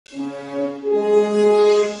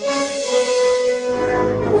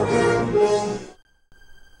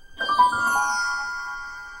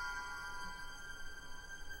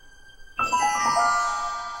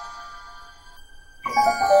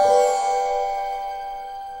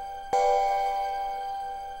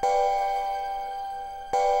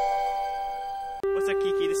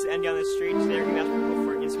going down the street. Today we're going to ask people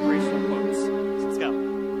for inspirational quotes. So let's go.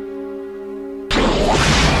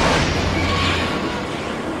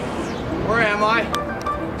 Where am I?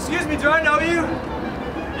 Excuse me, do I know you?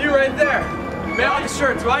 You right there. Man on the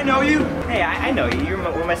shirt, do I know you? Hey, I know you. You're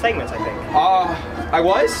one of my segments, I think. I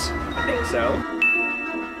was? I think so.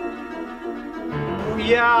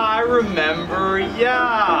 Yeah, I remember,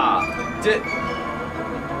 yeah.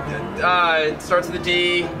 It starts with a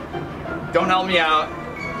D. Don't help me out.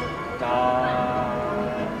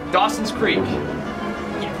 Dawson's Creek.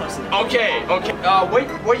 Yeah, close enough. Okay.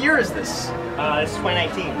 What year is this? This is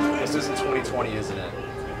 2019. This isn't 2020, isn't it?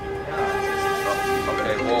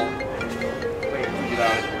 Okay, well.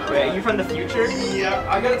 Wait, are you from the future? Yeah,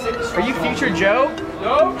 I gotta take this. Are you Future Joe?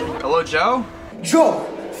 No. Hello, Joe? Joe!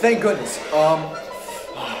 Thank goodness. I'm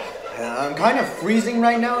kind of freezing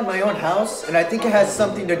right now in my own house, and I think it has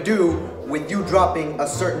something to do with you dropping a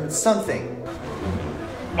certain something.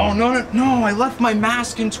 Oh, no, I left my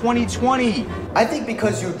mask in 2020. I think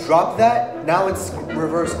because you dropped that, now it's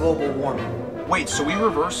reverse global warming. Wait, so we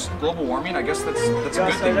reverse global warming? I guess that's a good So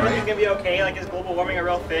thing, is everything right? gonna be okay? Like, is global warming a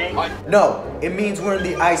real thing? No, it means we're in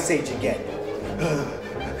the ice age again.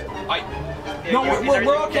 No,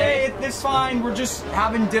 we're okay. It's fine. We're just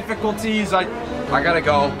having difficulties. I gotta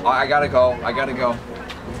go. I gotta go.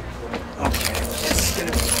 Okay, it's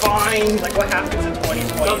gonna be fine. Like, what happens in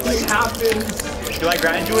 2020? Nothing happens. Do I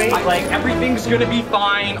graduate? Like, everything's gonna be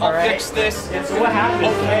fine. I'll fix this. So what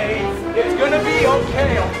happens? Okay, it's gonna be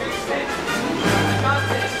okay.